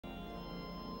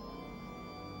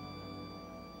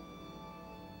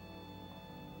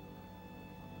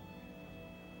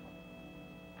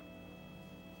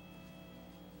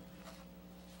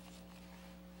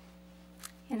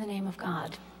In the name of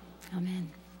God, amen.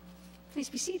 Please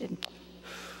be seated.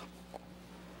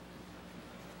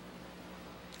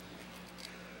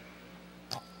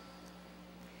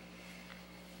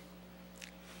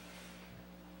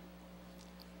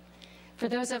 For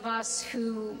those of us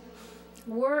who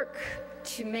work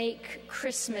to make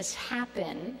Christmas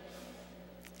happen,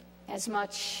 as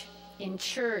much in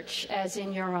church as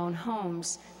in your own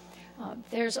homes,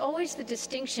 there's always the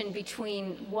distinction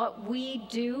between what we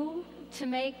do to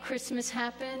make Christmas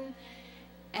happen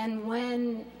and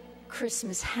when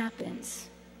Christmas happens.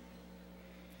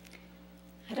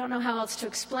 I don't know how else to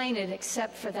explain it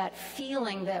except for that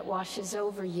feeling that washes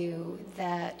over you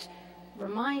that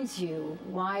reminds you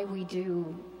why we do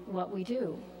what we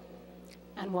do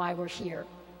and why we're here.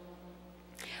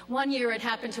 One year it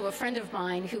happened to a friend of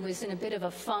mine who was in a bit of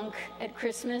a funk at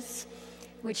Christmas,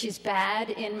 which is bad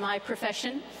in my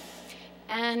profession.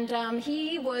 And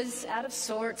he was out of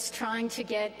sorts trying to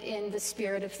get in the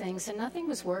spirit of things, and nothing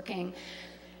was working.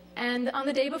 And on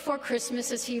the day before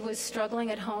Christmas, as he was struggling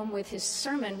at home with his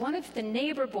sermon, one of the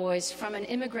neighbor boys from an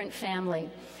immigrant family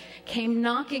came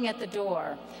knocking at the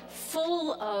door,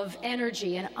 full of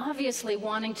energy and obviously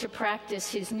wanting to practice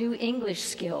his new English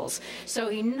skills. So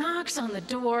he knocks on the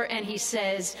door and he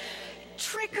says,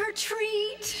 "Trick or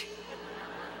treat!"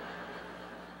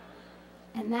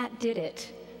 And that did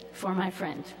it for my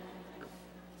friend.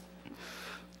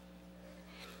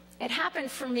 It happened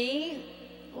for me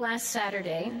last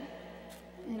Saturday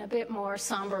in a bit more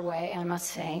somber way, I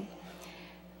must say.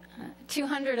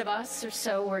 200 of us or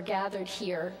so were gathered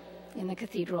here in the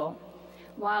cathedral,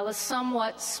 while a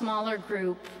somewhat smaller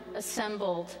group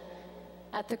assembled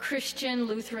at the Christian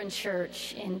Lutheran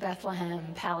Church in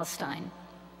Bethlehem, Palestine.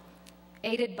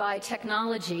 Aided by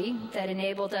technology that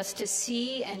enabled us to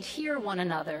see and hear one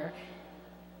another,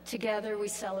 together we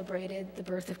celebrated the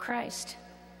birth of Christ.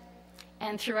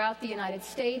 And throughout the United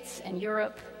States and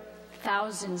Europe,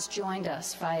 thousands joined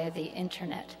us via the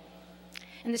internet.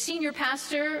 And the senior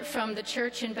pastor from the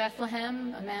church in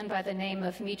Bethlehem, a man by the name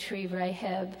of Right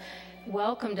Rev,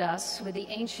 welcomed us with the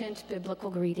ancient biblical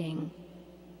greeting,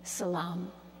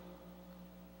 Salam.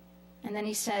 And then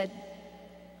he said,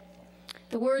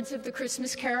 "The words of the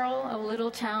Christmas carol, O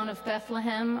little town of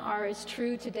Bethlehem, are as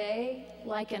true today,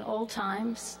 like in old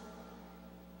times.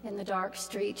 In the dark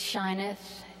street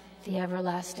shineth the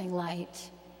everlasting light.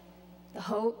 The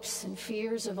hopes and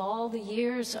fears of all the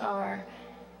years are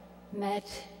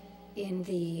met in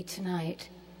thee tonight.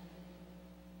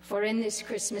 For in this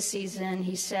Christmas season,"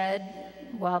 he said,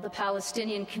 while the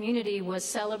Palestinian community was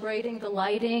celebrating the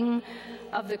lighting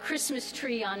of the Christmas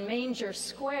tree on Manger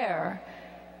Square,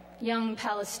 young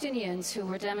Palestinians who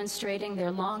were demonstrating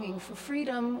their longing for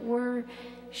freedom were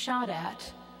shot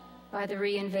at by the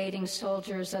reinvading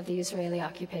soldiers of the Israeli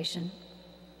occupation.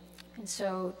 And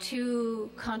so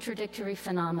two contradictory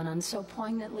phenomena so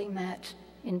poignantly met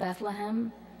in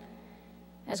Bethlehem.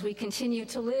 As we continue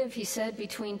to live, he said,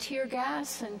 between tear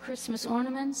gas and Christmas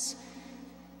ornaments,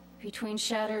 between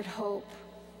shattered hope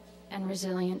and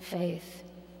resilient faith.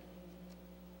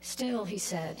 Still, he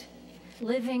said,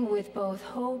 living with both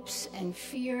hopes and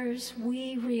fears,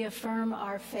 we reaffirm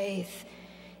our faith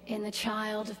in the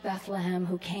child of Bethlehem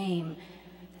who came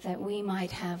that we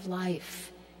might have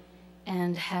life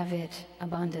and have it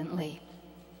abundantly.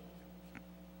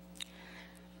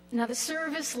 Now, the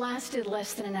service lasted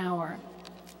less than an hour,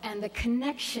 and the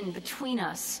connection between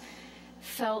us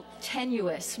felt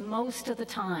tenuous most of the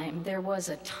time. There was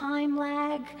a time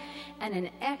lag and an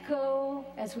echo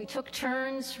as we took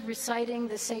turns reciting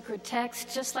the sacred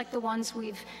text, just like the ones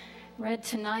we've read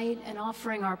tonight, and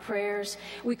offering our prayers.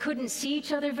 We couldn't see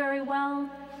each other very well,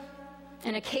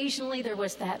 and occasionally there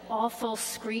was that awful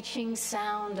screeching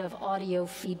sound of audio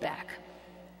feedback.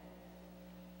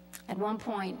 At one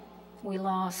point, we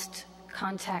lost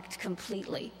contact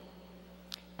completely.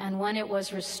 And when it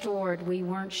was restored, we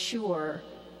weren't sure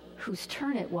whose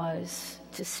turn it was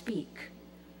to speak.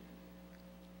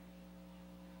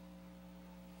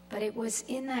 But it was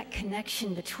in that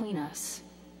connection between us,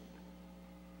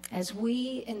 as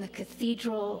we in the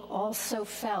cathedral also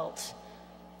felt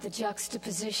the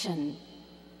juxtaposition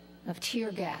of tear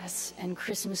gas and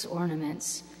Christmas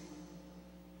ornaments,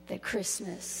 that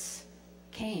Christmas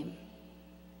came,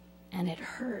 and it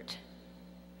hurt.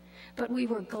 But we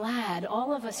were glad,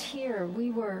 all of us here,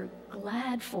 we were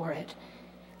glad for it.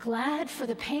 Glad for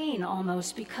the pain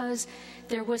almost, because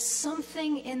there was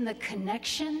something in the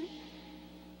connection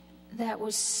that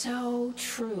was so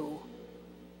true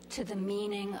to the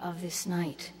meaning of this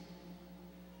night.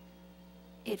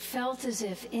 It felt as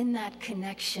if in that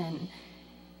connection,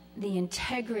 the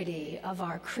integrity of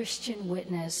our Christian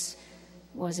witness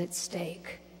was at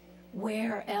stake.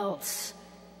 Where else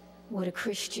would a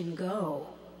Christian go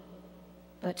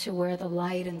but to where the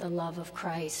light and the love of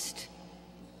Christ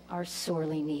are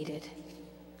sorely needed?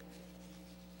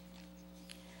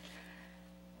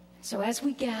 So as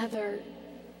we gather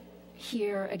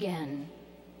here again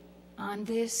on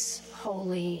this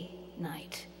holy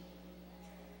night,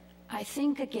 I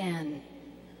think again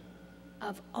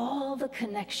of all the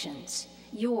connections,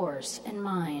 yours and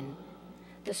mine,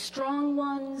 the strong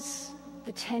ones,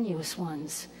 the tenuous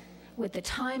ones, with the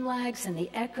time lags and the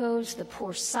echoes, the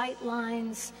poor sight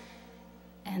lines,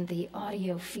 and the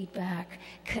audio feedback,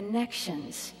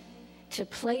 connections to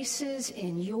places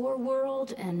in your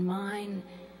world and mine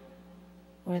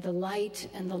where the light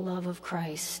and the love of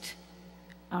Christ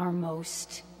are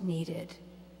most needed.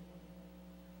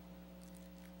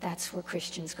 That's where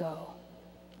Christians go.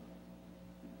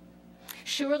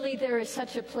 Surely there is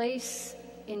such a place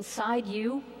inside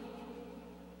you,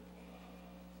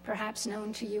 perhaps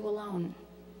known to you alone.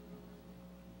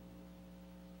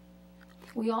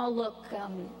 We all look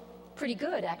pretty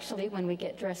good, actually, when we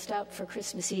get dressed up for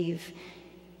Christmas Eve.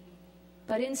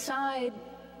 But inside,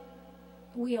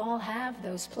 we all have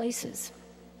those places.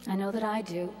 I know that I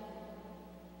do.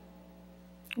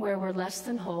 Where we're less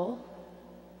than whole,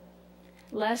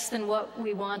 less than what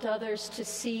we want others to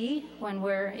see when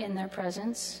we're in their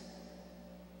presence,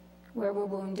 where we're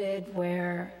wounded,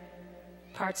 where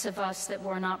parts of us that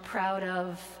we're not proud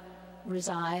of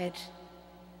reside,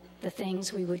 the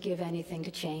things we would give anything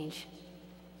to change.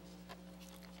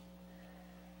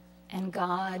 And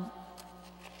God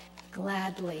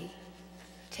gladly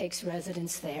takes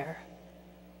residence there,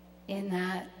 in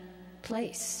that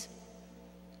place,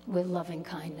 with loving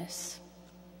kindness.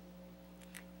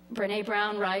 Brené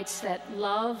Brown writes that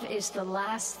love is the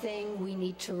last thing we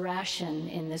need to ration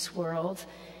in this world,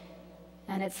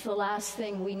 and it's the last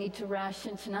thing we need to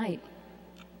ration tonight.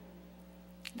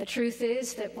 The truth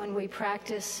is that when we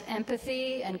practice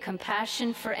empathy and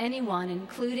compassion for anyone,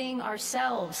 including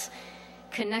ourselves,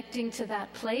 connecting to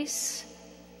that place,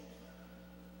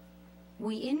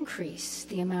 we increase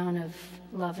the amount of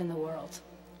love in the world.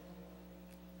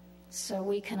 So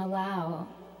we can allow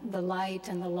the light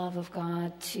and the love of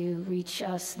God to reach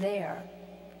us there,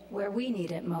 where we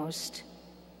need it most.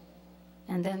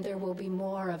 And then there will be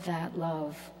more of that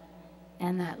love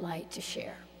and that light to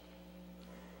share.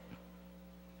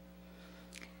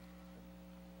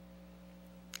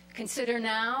 Consider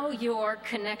now your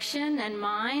connection and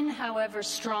mine, however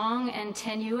strong and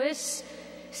tenuous,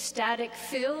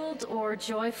 static-filled or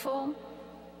joyful,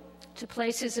 to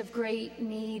places of great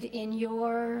need in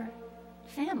your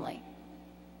family,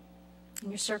 in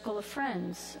your circle of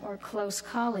friends or close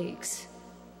colleagues.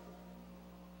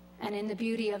 And in the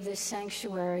beauty of this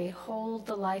sanctuary, hold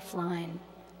the lifeline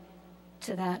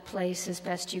to that place as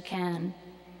best you can,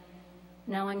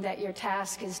 knowing that your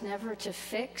task is never to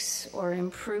fix or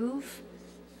improve,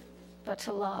 but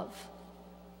to love.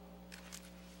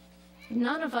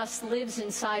 None of us lives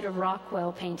inside a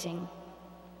Rockwell painting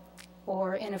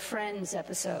or in a Friends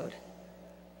episode,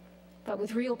 but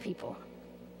with real people.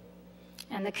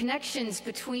 And the connections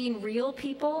between real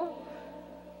people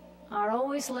are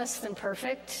always less than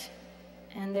perfect,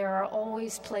 and there are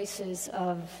always places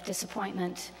of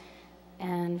disappointment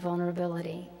and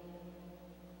vulnerability.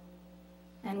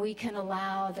 And we can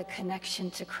allow the connection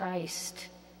to Christ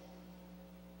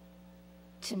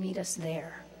to meet us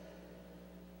there.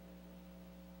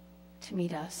 To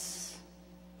meet us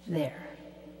there.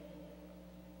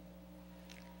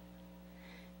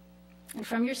 And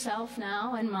from yourself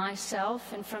now and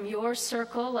myself, and from your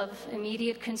circle of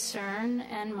immediate concern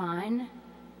and mine,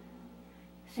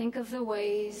 think of the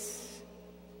ways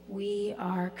we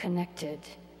are connected,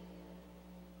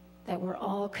 that we're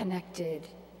all connected,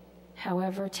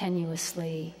 however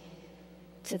tenuously,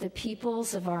 to the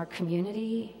peoples of our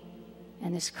community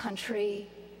and this country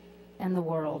and the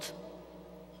world.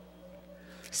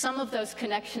 Some of those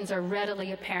connections are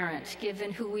readily apparent,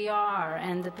 given who we are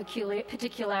and the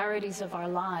particularities of our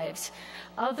lives.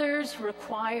 Others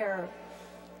require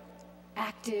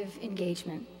active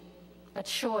engagement, a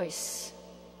choice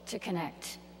to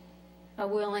connect, a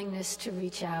willingness to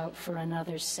reach out for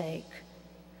another's sake.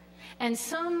 And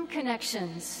some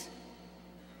connections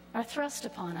are thrust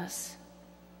upon us.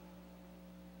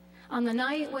 On the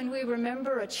night when we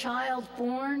remember a child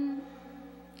born,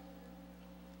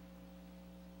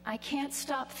 I can't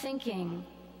stop thinking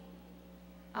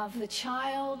of the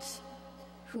child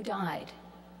who died.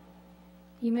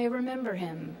 You may remember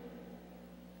him,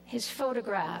 his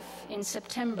photograph in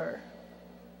September,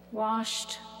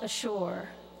 washed ashore,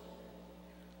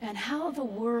 and how the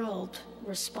world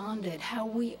responded, how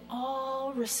we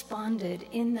all responded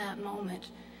in that moment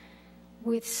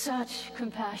with such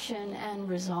compassion and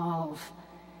resolve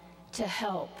to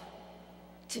help,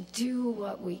 to do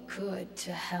what we could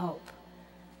to help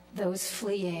those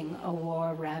fleeing a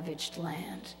war-ravaged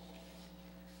land.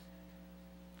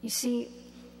 You see,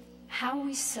 how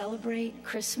we celebrate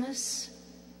Christmas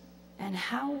and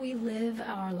how we live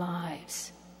our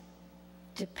lives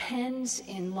depends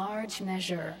in large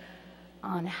measure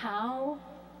on how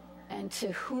and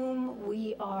to whom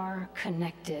we are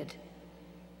connected.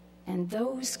 And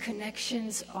those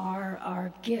connections are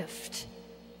our gift,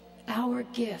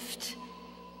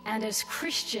 and as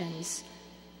Christians,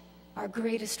 our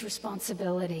greatest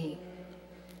responsibility.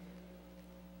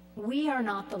 We are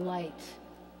not the light.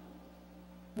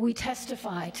 We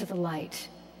testify to the light,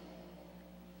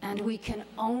 and we can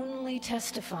only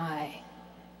testify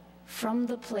from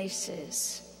the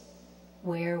places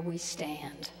where we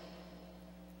stand.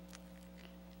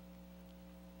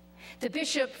 The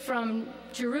bishop from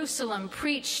Jerusalem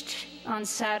preached on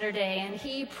Saturday, and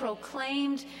he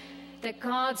proclaimed that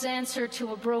God's answer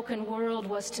to a broken world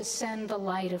was to send the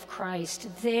light of Christ.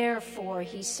 Therefore,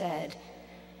 he said,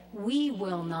 we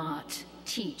will not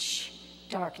teach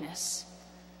darkness.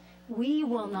 We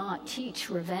will not teach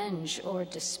revenge or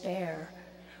despair.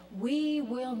 We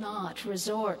will not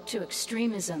resort to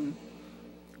extremism.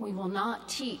 We will not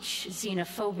teach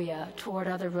xenophobia toward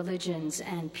other religions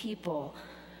and people.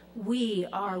 We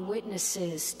are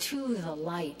witnesses to the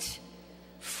light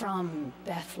from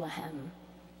Bethlehem.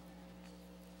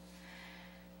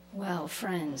 Well,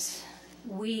 friends,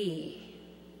 we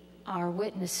are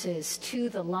witnesses to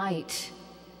the light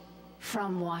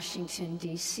from Washington,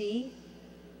 D.C.,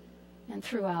 and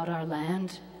throughout our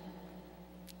land.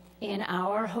 In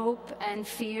our hope and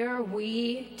fear,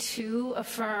 we too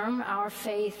affirm our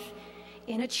faith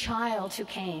in a child who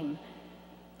came,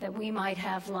 that we might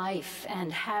have life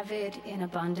and have it in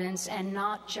abundance, and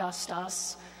not just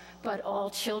us, but all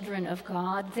children of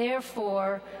God.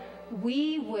 Therefore,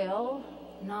 we will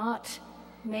not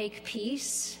make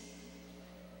peace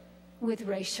with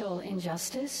racial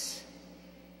injustice.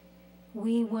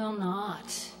 We will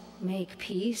not make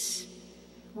peace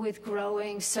with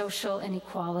growing social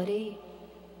inequality,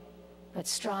 but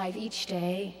strive each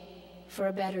day for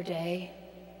a better day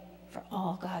for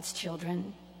all God's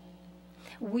children.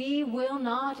 We will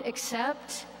not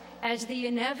accept as the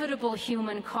inevitable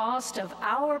human cost of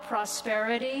our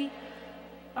prosperity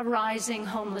a rising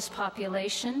homeless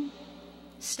population,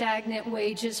 stagnant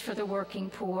wages for the working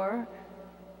poor,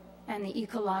 and the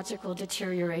ecological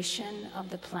deterioration of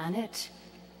the planet.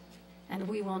 And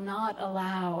we will not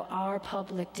allow our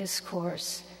public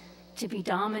discourse to be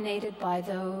dominated by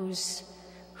those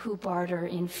who barter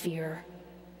in fear.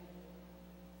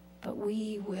 But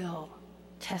we will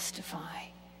testify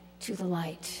to the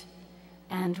light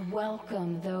and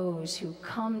welcome those who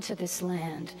come to this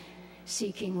land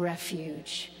seeking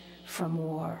refuge from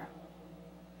war.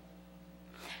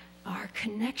 Our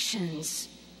connections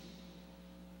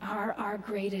are our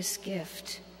greatest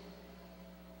gift.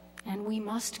 And we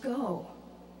must go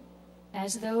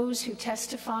as those who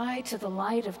testify to the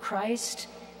light of Christ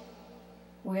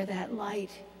where that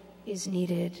light is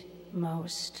needed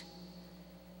most.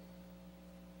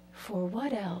 For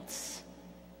what else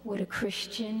would a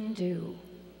Christian do?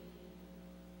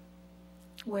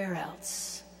 Where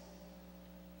else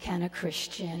can a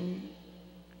Christian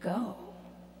go?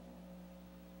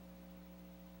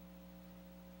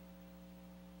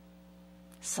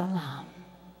 Salam.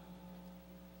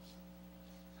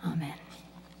 Amen.